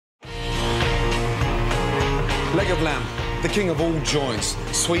Leg of lamb, the king of all joints.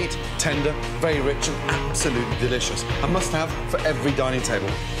 Sweet, tender, very rich and absolutely delicious. A must-have for every dining table.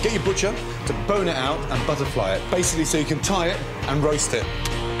 Get your butcher to bone it out and butterfly it, basically so you can tie it and roast it.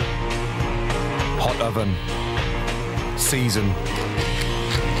 Hot oven. Season.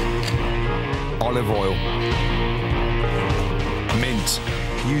 Olive oil. Mint.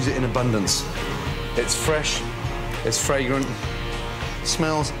 Use it in abundance. It's fresh, it's fragrant,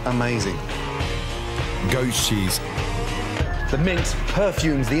 smells amazing. Goat's cheese. The mint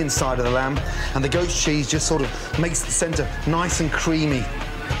perfumes the inside of the lamb, and the goat's cheese just sort of makes the centre nice and creamy.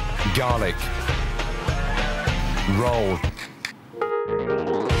 Garlic. Roll.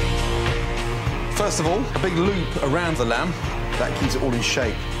 First of all, a big loop around the lamb. That keeps it all in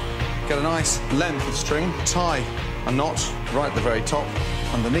shape. Get a nice length of string, tie a knot right at the very top,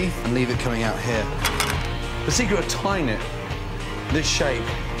 underneath, and leave it coming out here. The secret of tying it this shape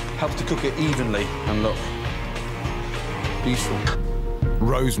helps to cook it evenly and look beautiful.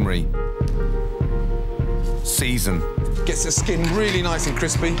 Rosemary. Season. Gets the skin really nice and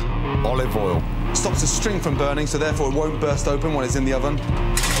crispy. Olive oil. Stops the string from burning, so therefore it won't burst open when it's in the oven.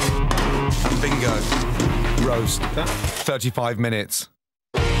 And bingo. Roast. 35 minutes.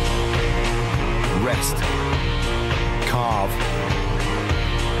 Rest. Carve.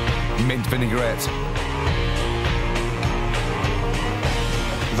 Mint vinaigrette.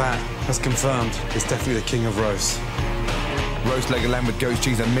 That has confirmed it's definitely the king of roast. Roast leg of lamb with goat's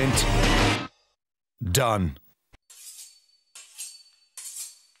cheese and mint. Done.